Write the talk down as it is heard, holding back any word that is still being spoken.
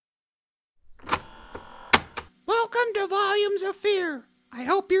Volumes of Fear. I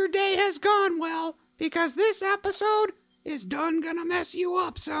hope your day has gone well, because this episode is done gonna mess you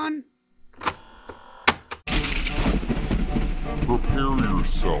up, son. Prepare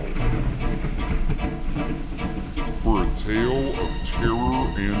yourself for a tale of terror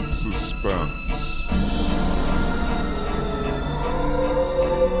and suspense.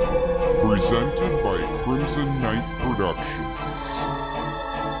 Presented by Crimson Knight Productions.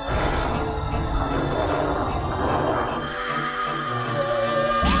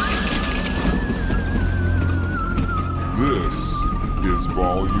 This is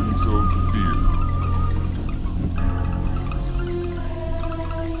Volumes of Fear.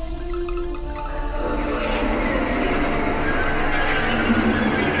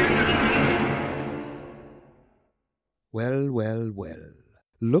 Well.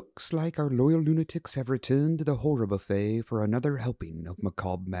 Looks like our loyal lunatics have returned to the horror buffet for another helping of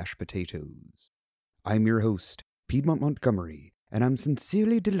macabre mashed potatoes. I'm your host, Piedmont Montgomery, and I'm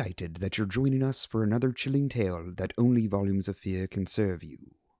sincerely delighted that you're joining us for another chilling tale that only Volumes of Fear can serve you.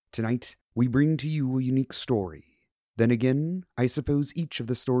 Tonight, we bring to you a unique story. Then again, I suppose each of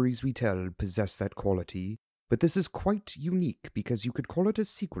the stories we tell possess that quality, but this is quite unique because you could call it a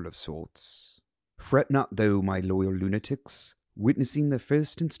sequel of sorts. Fret not though, my loyal lunatics. Witnessing the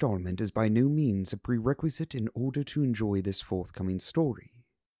first installment is by no means a prerequisite in order to enjoy this forthcoming story.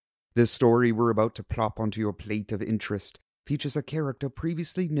 The story we're about to plop onto your plate of interest features a character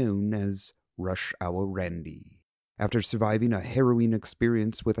previously known as Rush Hour Randy. After surviving a harrowing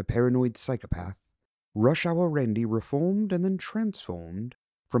experience with a paranoid psychopath, Rush Hour Randy reformed and then transformed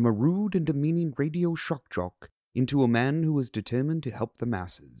from a rude and demeaning radio shock jock into a man who was determined to help the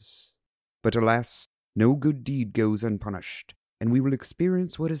masses. But alas, no good deed goes unpunished, and we will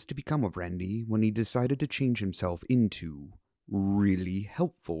experience what is to become of Randy when he decided to change himself into Really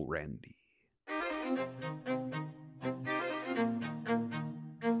Helpful Randy.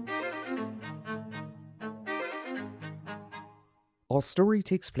 Our story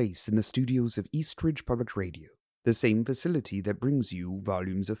takes place in the studios of Eastridge Public Radio, the same facility that brings you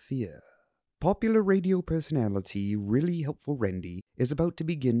Volumes of Fear. Popular radio personality Really Helpful Randy is about to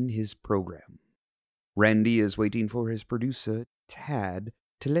begin his program. Randy is waiting for his producer, Tad,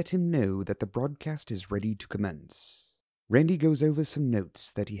 to let him know that the broadcast is ready to commence. Randy goes over some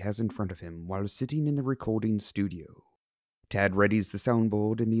notes that he has in front of him while sitting in the recording studio. Tad readies the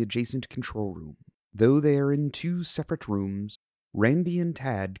soundboard in the adjacent control room. Though they are in two separate rooms, Randy and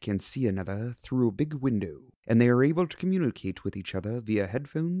Tad can see another through a big window, and they are able to communicate with each other via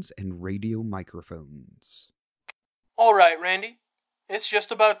headphones and radio microphones. All right, Randy. It's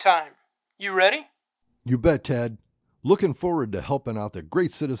just about time. You ready? You bet, Tad. Looking forward to helping out the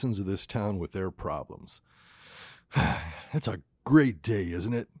great citizens of this town with their problems. It's a great day,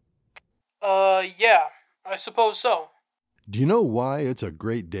 isn't it? Yeah, I suppose so. Do you know why it's a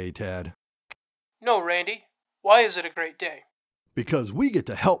great day, Tad? No, Randy. Why is it a great day? Because we get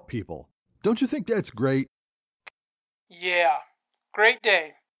to help people. Don't you think that's great? Yeah, great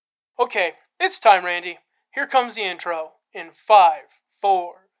day. Okay, it's time, Randy. Here comes the intro. In 5,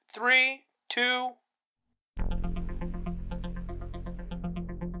 4, 3, 2...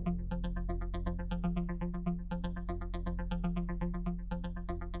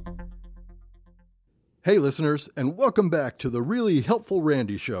 Hey listeners, and welcome back to the Really Helpful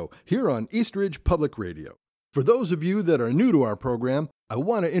Randy Show here on Eastridge Public Radio. For those of you that are new to our program, I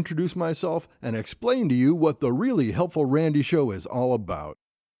want to introduce myself and explain to you what the Really Helpful Randy Show is all about.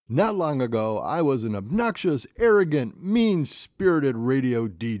 Not long ago, I was an obnoxious, arrogant, mean-spirited radio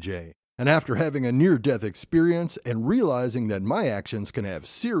DJ. And after having a near-death experience and realizing that my actions can have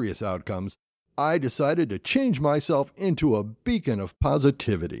serious outcomes, I decided to change myself into a beacon of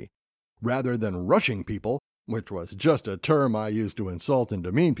positivity. Rather than rushing people, which was just a term I used to insult and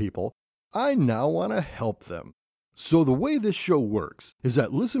demean people, I now want to help them. So the way this show works is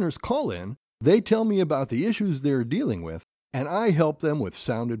that listeners call in, they tell me about the issues they're dealing with, and I help them with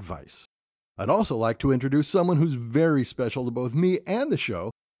sound advice. I'd also like to introduce someone who's very special to both me and the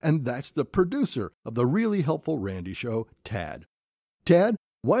show, and that's the producer of the Really Helpful Randy Show, Tad. Tad,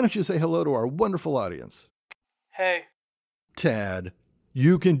 why don't you say hello to our wonderful audience? Hey. Tad,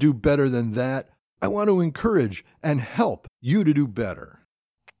 you can do better than that. I want to encourage and help you to do better.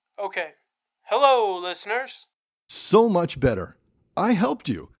 Okay. Hello, listeners. So much better. I helped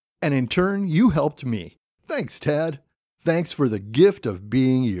you, and in turn, you helped me. Thanks, Tad. Thanks for the gift of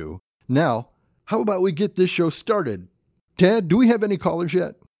being you. Now, how about we get this show started? Tad, do we have any callers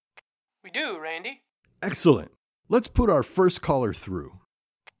yet? We do, Randy. Excellent. Let's put our first caller through.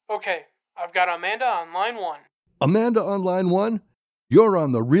 Okay, I've got Amanda on line 1. Amanda on line 1? You're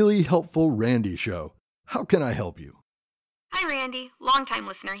on the Really Helpful Randy Show. How can I help you? Hi, Randy. Longtime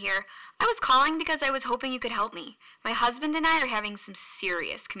listener here. I was calling because I was hoping you could help me. My husband and I are having some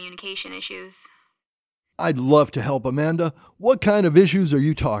serious communication issues. I'd love to help, Amanda. What kind of issues are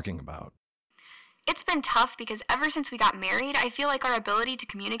you talking about? It's been tough because ever since we got married, I feel like our ability to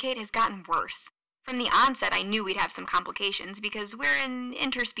communicate has gotten worse. From the onset, I knew we'd have some complications because we're an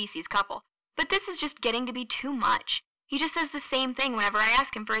interspecies couple. But this is just getting to be too much. He just says the same thing whenever I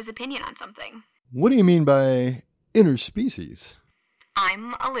ask him for his opinion on something. What do you mean by interspecies?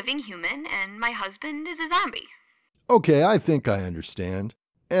 I'm a living human, and my husband is a zombie. Okay, I think I understand.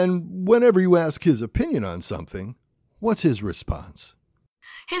 And whenever you ask his opinion on something, what's his response?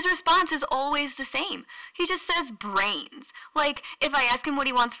 His response is always the same. He just says brains. Like, if I ask him what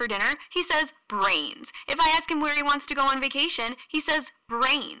he wants for dinner, he says brains. If I ask him where he wants to go on vacation, he says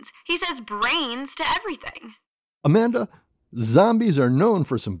brains. He says brains to everything. Amanda, zombies are known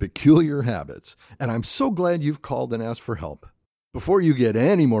for some peculiar habits, and I'm so glad you've called and asked for help. Before you get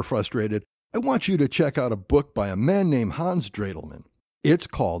any more frustrated, I want you to check out a book by a man named Hans Dradelman. It's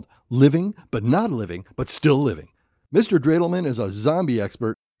called Living But Not Living But Still Living. Mr. Dradelman is a zombie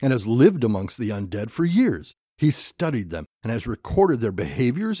expert and has lived amongst the undead for years. He's studied them and has recorded their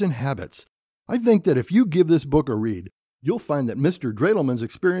behaviors and habits. I think that if you give this book a read, you'll find that Mr. Dradelman's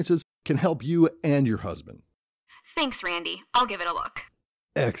experiences can help you and your husband. Thanks, Randy. I'll give it a look.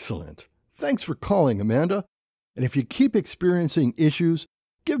 Excellent. Thanks for calling, Amanda. And if you keep experiencing issues,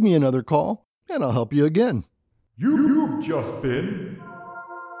 give me another call and I'll help you again. You've just been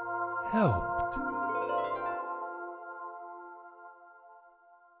Helped.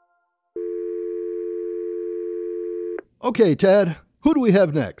 Okay, Tad, who do we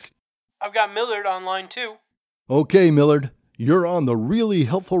have next? I've got Millard on line 2. Okay, Millard, you're on the Really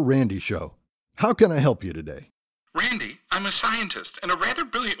Helpful Randy Show. How can I help you today? Randy, I'm a scientist, and a rather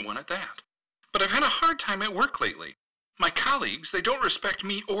brilliant one at that. But I've had a hard time at work lately. My colleagues, they don't respect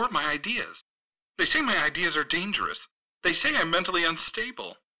me or my ideas. They say my ideas are dangerous. They say I'm mentally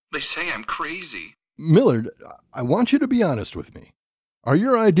unstable. They say I'm crazy. Millard, I want you to be honest with me. Are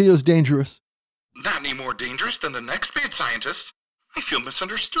your ideas dangerous? Not any more dangerous than the next mad scientist. I feel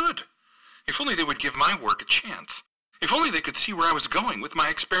misunderstood. If only they would give my work a chance. If only they could see where I was going with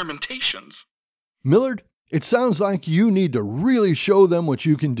my experimentations. Millard, it sounds like you need to really show them what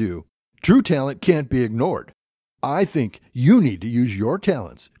you can do. True talent can't be ignored. I think you need to use your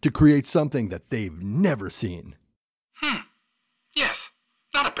talents to create something that they've never seen. Yes,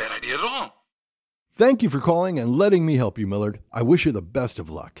 not a bad idea at all. Thank you for calling and letting me help you, Millard. I wish you the best of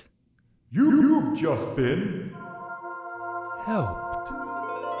luck. You've just been Helped.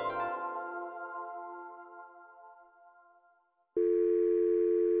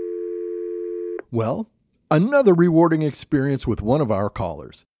 Well, another rewarding experience with one of our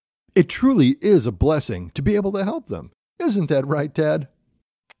callers. It truly is a blessing to be able to help them. Isn't that right, Tad?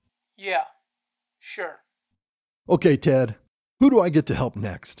 Yeah, sure. Okay, Tad, who do I get to help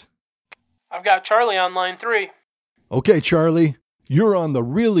next? I've got Charlie on line 3. Okay, Charlie, you're on the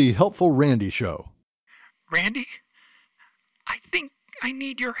Really Helpful Randy Show. Randy, I think I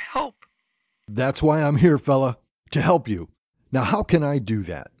need your help. That's why I'm here, fella, to help you. Now, how can I do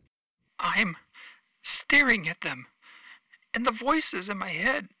that? I'm staring at them, and the voices in my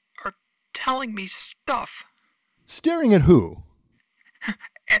head are telling me stuff. Staring at who?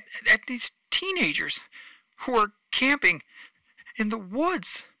 At these teenagers who are camping in the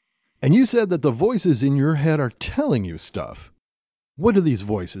woods. And you said that the voices in your head are telling you stuff. What do these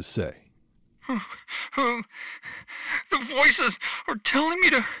voices say? The voices are telling me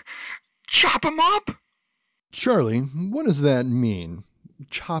to chop them up. Charlie, what does that mean?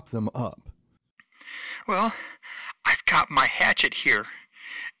 Chop them up. Well, I've got my hatchet here,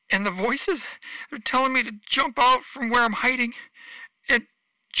 and the voices, they're telling me to jump out from where I'm hiding and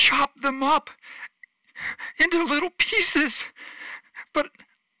chop them up into little pieces. But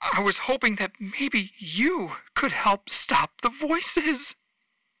I was hoping that maybe you could help stop the voices.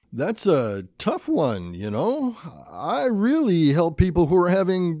 That's a tough one, you know. I really help people who are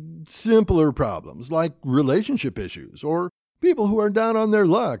having simpler problems, like relationship issues, or people who are down on their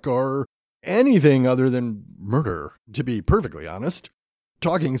luck, or anything other than murder, to be perfectly honest.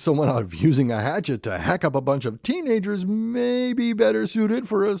 Talking someone out of using a hatchet to hack up a bunch of teenagers may be better suited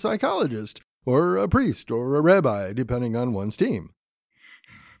for a psychologist, or a priest, or a rabbi, depending on one's team.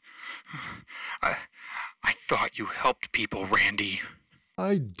 I thought you helped people, Randy.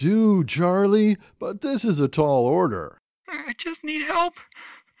 I do, Charlie, but this is a tall order. I just need help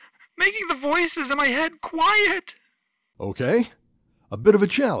making the voices in my head quiet. Okay, a bit of a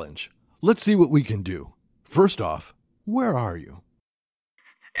challenge. Let's see what we can do. First off, where are you?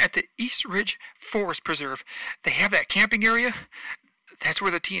 At the East Ridge Forest Preserve, they have that camping area. That's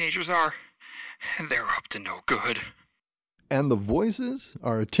where the teenagers are. And they're up to no good. And the voices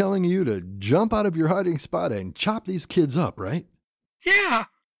are telling you to jump out of your hiding spot and chop these kids up, right? Yeah.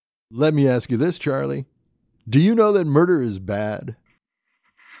 Let me ask you this, Charlie. Do you know that murder is bad?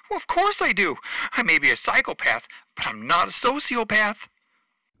 Well, of course I do. I may be a psychopath, but I'm not a sociopath.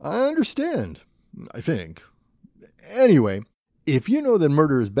 I understand, I think. Anyway, if you know that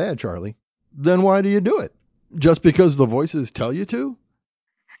murder is bad, Charlie, then why do you do it? Just because the voices tell you to?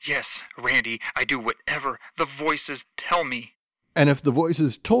 Yes, Randy, I do whatever the voices tell me. And if the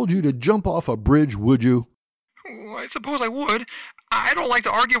voices told you to jump off a bridge, would you? Well, I suppose I would. I don't like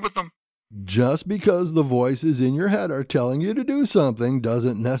to argue with them. Just because the voices in your head are telling you to do something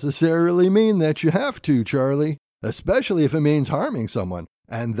doesn't necessarily mean that you have to, Charlie, especially if it means harming someone,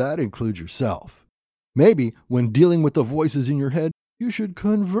 and that includes yourself. Maybe when dealing with the voices in your head, you should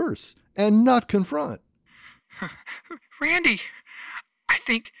converse and not confront. Randy, I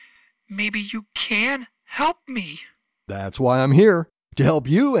think maybe you can help me. That's why I'm here, to help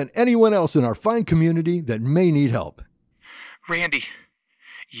you and anyone else in our fine community that may need help. Randy,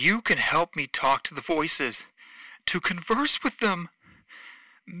 you can help me talk to the voices, to converse with them.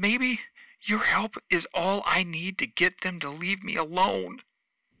 Maybe your help is all I need to get them to leave me alone.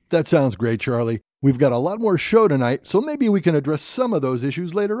 That sounds great, Charlie. We've got a lot more show tonight, so maybe we can address some of those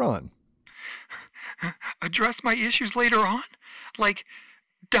issues later on. Address my issues later on? Like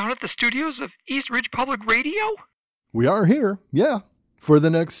down at the studios of East Ridge Public Radio? We are here, yeah, for the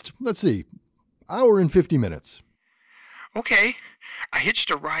next, hour and 50 minutes. Okay. I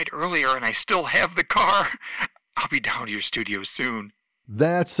hitched a ride earlier and I still have the car. I'll be down to your studio soon.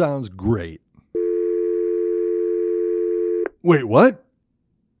 That sounds great. Wait, what?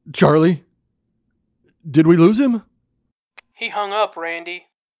 Charlie? Did we lose him? He hung up, Randy.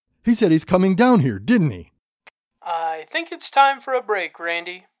 He said he's coming down here, didn't he? I think it's time for a break,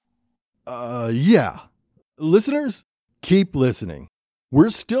 Randy. Yeah. Listeners, keep listening. We're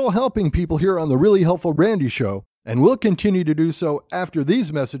still helping people here on the Really Helpful Randy Show, and we'll continue to do so after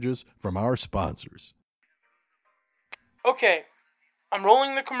these messages from our sponsors. Okay, I'm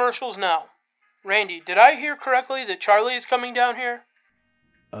rolling the commercials now. Randy, did I hear correctly that Charlie is coming down here?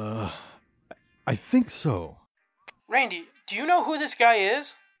 I think so. Randy, do you know who this guy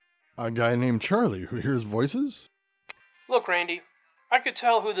is? A guy named Charlie who hears voices? Look, Randy, I could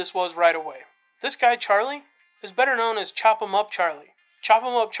tell who this was right away. This guy, Charlie, is better known as Chop 'em Up Charlie. Chop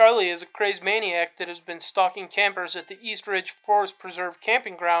 'em Up Charlie is a crazed maniac that has been stalking campers at the East Ridge Forest Preserve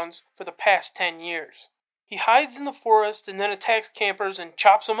camping grounds for the past 10 years. He hides in the forest and then attacks campers and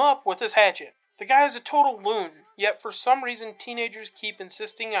chops them up with his hatchet. The guy is a total loon, yet for some reason teenagers keep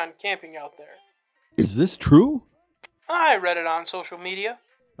insisting on camping out there. Is this true? I read it on social media.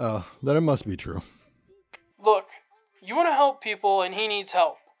 Oh, then it must be true. Look, you want to help people and he needs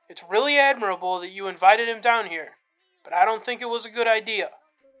help. It's really admirable that you invited him down here, but I don't think it was a good idea.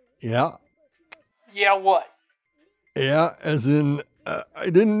 Yeah? Yeah, what? Yeah, as in, I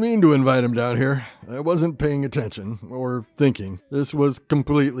didn't mean to invite him down here. I wasn't paying attention or thinking. This was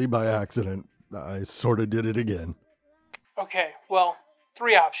completely by accident. I sort of did it again. Okay, well,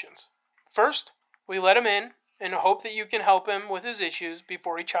 3 options. First, we let him in and hope that you can help him with his issues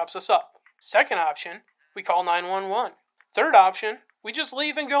before he chops us up. Second option, we call 911. Third option, we just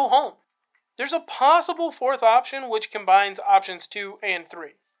leave and go home. There's a possible fourth option which combines options 2 and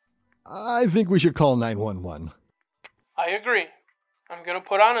 3. I think we should call 911. I agree. I'm going to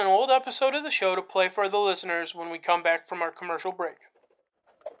put on an old episode of the show to play for the listeners when we come back from our commercial break.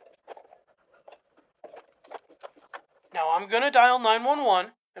 Now I'm going to dial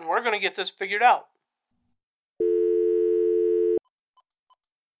 911 and we're going to get this figured out.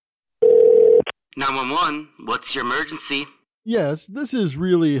 "911, what's your emergency?" Yes, this is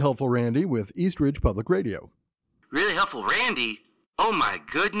Really Helpful Randy with East Ridge Public Radio. Really Helpful Randy? Oh my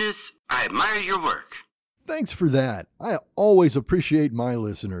goodness, I admire your work. Thanks for that. I always appreciate my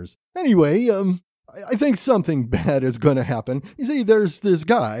listeners. Anyway, I think something bad is going to happen. You see, there's this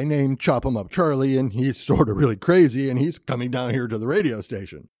guy named Chop 'em Up Charlie, and he's sort of really crazy, and he's coming down here to the radio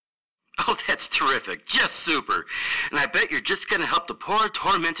station. Oh, that's terrific. Just super. And I bet you're just going to help the poor,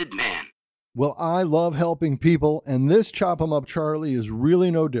 tormented man. Well, I love helping people, and this Chop 'em Up Charlie is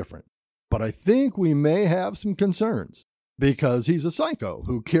really no different. But I think we may have some concerns, because he's a psycho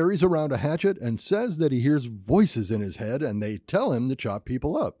who carries around a hatchet and says that he hears voices in his head and they tell him to chop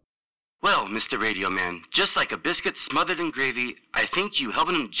people up. Well, Mr. Radio Man, just like a biscuit smothered in gravy, I think you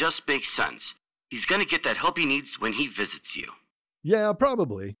helping him just makes sense. He's going to get that help he needs when he visits you. Yeah,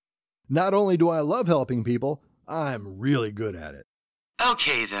 probably. Not only do I love helping people, I'm really good at it.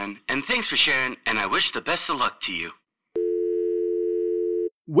 Okay then, and thanks for sharing, and I wish the best of luck to you.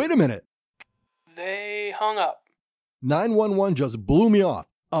 Wait a minute. They hung up. 911 just blew me off.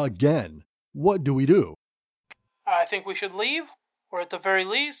 Again. What do we do? I think we should leave, or at the very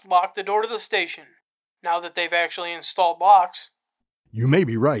least, lock the door to the station, now that they've actually installed locks. You may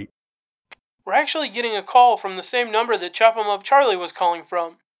be right. We're actually getting a call from the same number that Chop 'em Up Charlie was calling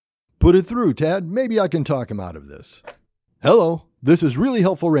from. Put it through, Tad. Maybe I can talk him out of this. Hello, this is Really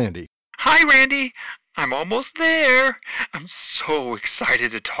Helpful Randy. Hi, Randy. I'm almost there. I'm so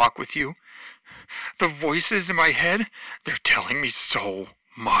excited to talk with you. The voices in my head, they're telling me so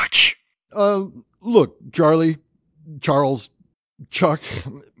much. Look, Charles, Chuck,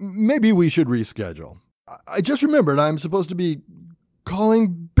 maybe we should reschedule. I just remembered I'm supposed to be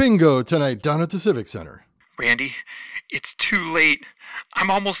calling bingo tonight down at the Civic Center. Randy, it's too late.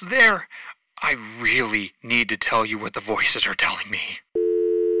 I'm almost there. I really need to tell you what the voices are telling me.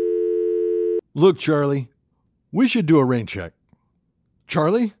 Look, Charlie, we should do a rain check.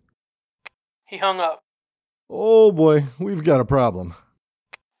 Charlie? He hung up. Oh boy, we've got a problem.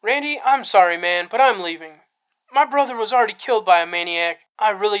 Randy, I'm sorry, man, but I'm leaving. My brother was already killed by a maniac.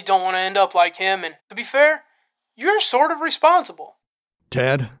 I really don't want to end up like him, and to be fair, you're sort of responsible.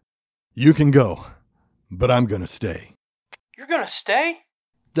 Tad, you can go, but I'm gonna stay. You're gonna stay?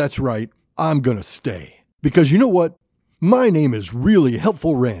 That's right, I'm gonna stay. Because you know what? My name is Really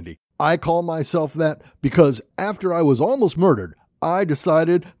Helpful Randy. I call myself that because after I was almost murdered, I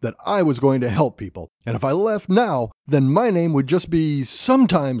decided that I was going to help people. And if I left now, then my name would just be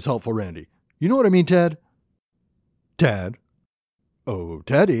Sometimes Helpful Randy. You know what I mean, Tad? Tad? Oh,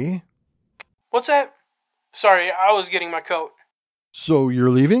 Teddy? What's that? Sorry, I was getting my coat. So you're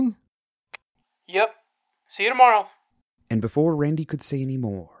leaving? Yep. See you tomorrow. And before Randy could say any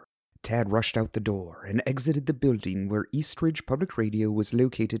more, Tad rushed out the door and exited the building where Eastridge Public Radio was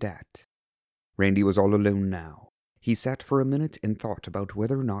located at. Randy was all alone now. He sat for a minute and thought about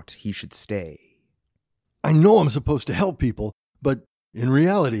whether or not he should stay. I know I'm supposed to help people, but in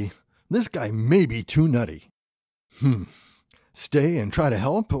reality, this guy may be too nutty. Stay and try to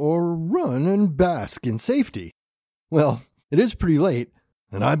help, or run and bask in safety? Well, it is pretty late,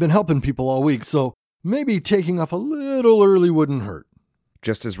 and I've been helping people all week, so maybe taking off a little early wouldn't hurt.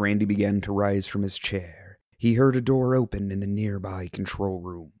 Just as Randy began to rise from his chair, he heard a door open in the nearby control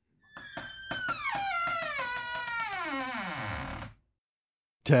room.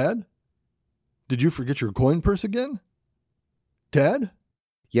 Tad? Did you forget your coin purse again? Tad?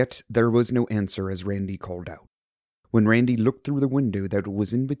 Yet there was no answer as Randy called out. When Randy looked through the window that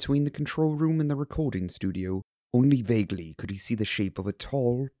was in between the control room and the recording studio, only vaguely could he see the shape of a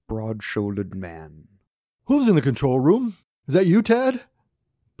tall, broad-shouldered man. Who's in the control room? Is that you, Tad?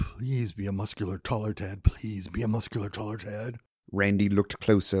 Please be a muscular, taller Tad. Please be a muscular, taller Tad. Randy looked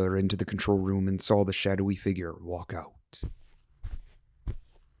closer into the control room and saw the shadowy figure walk out.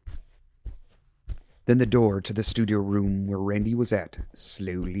 Then the door to the studio room where Randy was at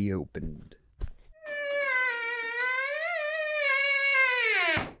slowly opened.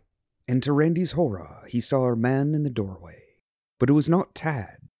 And to Randy's horror, he saw a man in the doorway. But it was not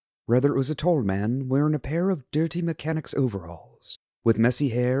Tad. Rather, it was a tall man wearing a pair of dirty mechanic's overalls, with messy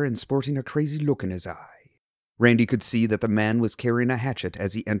hair and sporting a crazy look in his eye. Randy could see that the man was carrying a hatchet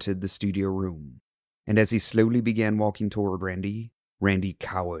as he entered the studio room. And as he slowly began walking toward Randy, Randy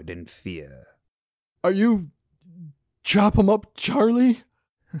cowered in fear. Are you Chop 'em Up Charlie?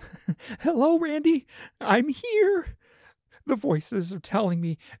 Hello, Randy. I'm here. The voices are telling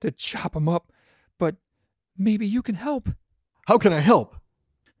me to chop 'em up, but maybe you can help. How can I help?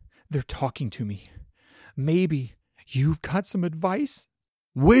 They're talking to me. Maybe you've got some advice?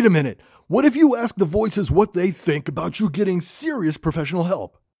 Wait a minute. What if you ask the voices what they think about you getting serious professional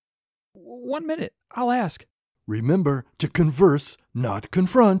help? 1 minute. I'll ask. Remember to converse, not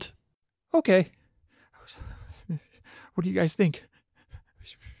confront. Okay. What do you guys think?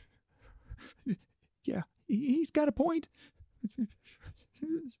 Yeah, he's got a point.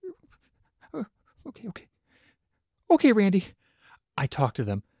 Okay, Randy. I talked to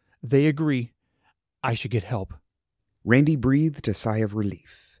them. They agree. I should get help. Randy breathed a sigh of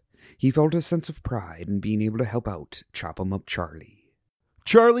relief. He felt a sense of pride in being able to help out Chop 'em Up Charlie.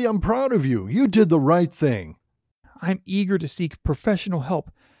 Charlie, I'm proud of you. You did the right thing. I'm eager to seek professional help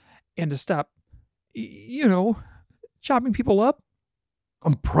and to stop, chopping people up.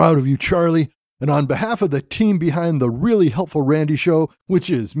 I'm proud of you, Charlie. And on behalf of the team behind the Really Helpful Randy Show,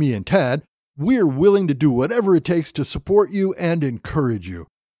 which is me and Tad, we're willing to do whatever it takes to support you and encourage you.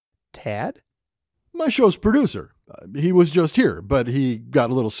 Tad? My show's producer. He was just here, but he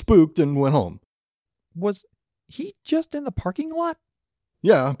got a little spooked and went home. Was he just in the parking lot?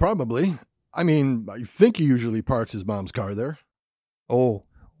 Yeah, probably. I mean, I think he usually parks his mom's car there. Oh,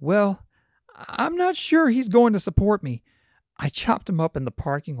 well, I'm not sure he's going to support me. I chopped him up in the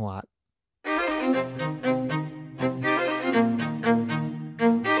parking lot.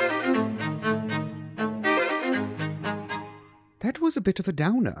 That was a bit of a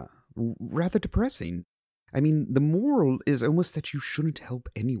downer. Rather depressing. I mean, the moral is almost that you shouldn't help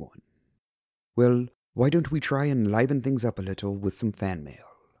anyone. Well, why don't we try and liven things up a little with some fan mail?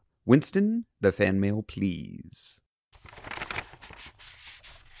 Winston, the fan mail, please.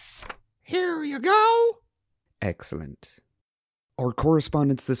 Here you go. Excellent. Our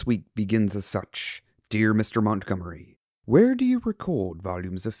correspondence this week begins as such. Dear Mr. Montgomery, where do you record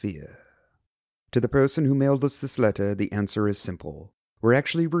Volumes of Fear? To the person who mailed us this letter, the answer is simple. We're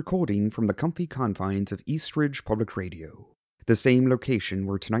actually recording from the comfy confines of Eastridge Public Radio, the same location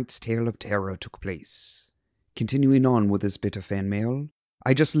where tonight's tale of terror took place. Continuing on with this bit of fan mail,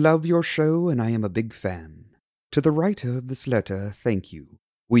 I just love your show and I am a big fan. To the writer of this letter, thank you.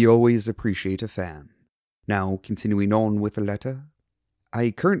 We always appreciate a fan. Now, continuing on with the letter,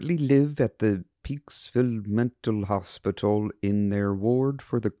 I currently live at the Peaksville Mental Hospital in their ward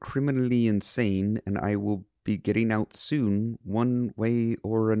for the criminally insane, and I will be getting out soon, one way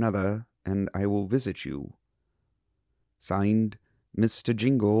or another, and I will visit you. Signed, Mr.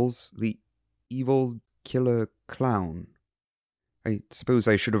 Jingles, the evil killer clown. I suppose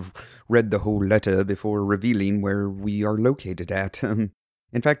I should have read the whole letter before revealing where we are located at. In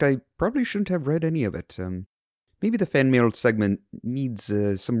fact, I probably shouldn't have read any of it. Maybe the fan mail segment needs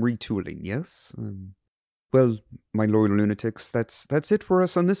some retooling, yes? Well, my loyal lunatics, that's it for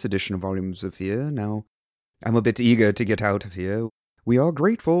us on this edition of Volumes of Fear. Now, I'm a bit eager to get out of here. We are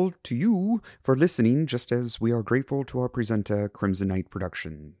grateful to you for listening, just as we are grateful to our presenter, Crimson Knight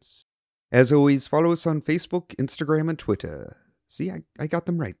Productions. As always, follow us on Facebook, Instagram, and Twitter. See, I got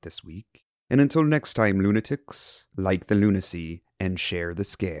them right this week. And until next time, lunatics, like the lunacy and share the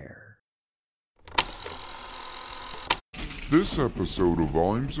scare. This episode of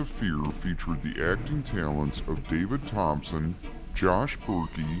Volumes of Fear featured the acting talents of David Thompson, Josh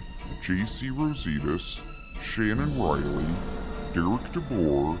Berkey, J.C. Rositas, Shannon Riley, Derek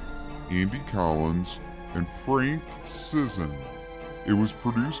DeBoer, Andy Collins, and Frank Sisson. It was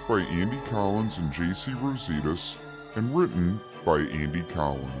produced by Andy Collins and J.C. Rositas and written by Andy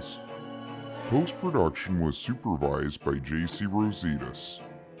Collins. Post-production was supervised by J.C. Rositas.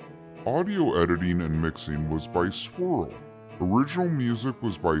 Audio editing and mixing was by Swirl. Original music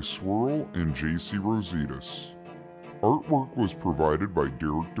was by Swirl and J.C. Rositas. Artwork was provided by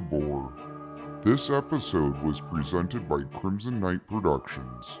Derek DeBoer. This episode was presented by Crimson Knight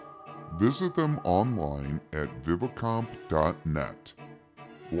Productions. Visit them online at vivacomp.net.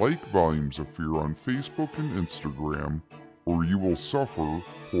 Like Volumes of Fear on Facebook and Instagram, or you will suffer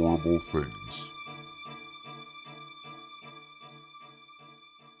horrible things.